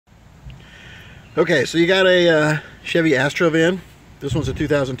Okay, so you got a Chevy Astro van. This one's a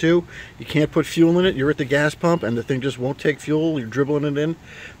 2002. You can't put fuel in it. You're at the gas pump and the thing just won't take fuel. You're dribbling it in.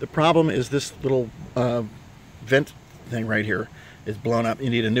 The problem is this little vent thing right here is blown up. You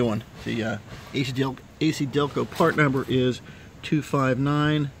need a new one. The AC Delco part number is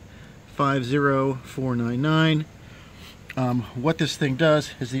 259-50499. What this thing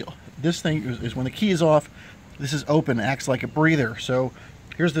does is this thing is when the key is off, this is open, acts like a breather. So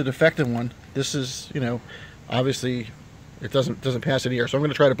here's the defective one. This is, you know, obviously it doesn't pass any air. So I'm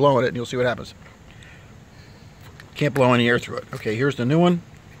going to try to blow on it and you'll see what happens. Can't blow any air through it. Okay, here's the new one.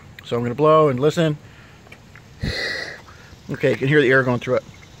 So I'm going to blow and listen. Okay, you can hear the air going through it.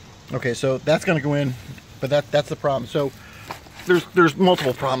 Okay, so that's going to go in, but that's the problem. So there's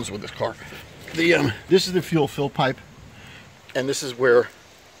multiple problems with this car. This is the fuel fill pipe, and this is where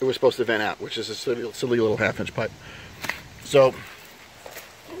it was supposed to vent out, which is a silly little half-inch pipe. So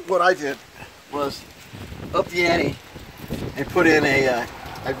what I did was up the ante and put in I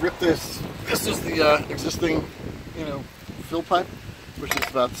ripped this. This is the existing, you know, fill pipe, which is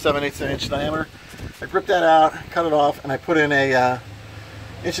about 7/8 inch diameter. I ripped that out, cut it off, and I put in a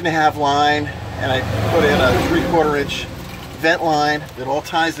 1.5 inch line, and I put in a 3/4 inch vent line that all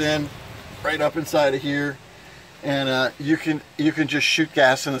ties in right up inside of here. And you can just shoot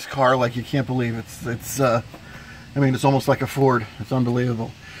gas in this car like you can't believe. I mean, it's almost like a Ford. It's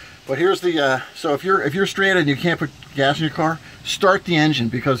unbelievable. But here's the so if you're stranded and you can't put gas in your car, start the engine,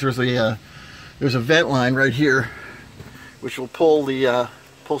 because there's a vent line right here which will pull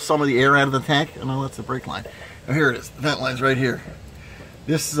some of the air out of the tank. And that's the brake line. Oh, here it is. The vent line's right here.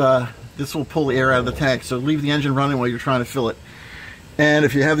 This will pull the air out of the tank. So leave the engine running while you're trying to fill it. And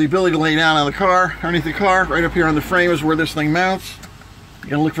if you have the ability to lay down on the car, underneath the car, right up here on the frame is where this thing mounts. You're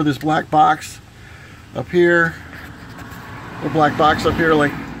gonna look for this black box up here. The black box up here,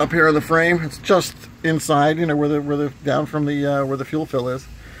 like up here on the frame. It's just inside, you know, where the down from the where the fuel fill is.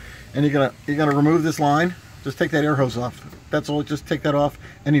 And you're gonna remove this line. Just take that air hose off. That's all. Just take that off,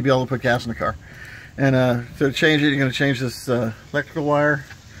 and you'll be able to put gas in the car. And to change it, you're gonna change this electrical wire.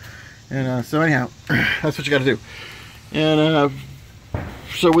 And so anyhow, that's what you got to do. And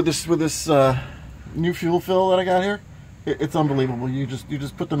so with this new fuel fill that I got here, it's unbelievable. You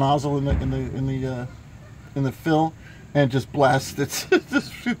just put the nozzle in the fill and just blast it.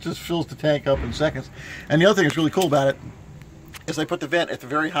 It just fills the tank up in seconds. And the other thing that's really cool about it is I put the vent at the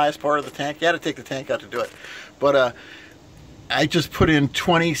very highest part of the tank. You had to take the tank out to do it, but I just put in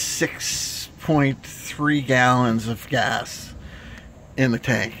 26.3 gallons of gas in the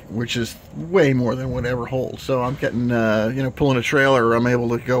tank, which is way more than whatever holds. So I'm getting, you know, pulling a trailer, I'm able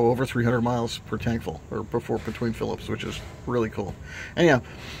to go over 300 miles per tank full, or between fill-ups, which is really cool. Anyhow,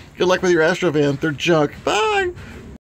 good luck with your Astro van. They're junk. Bye!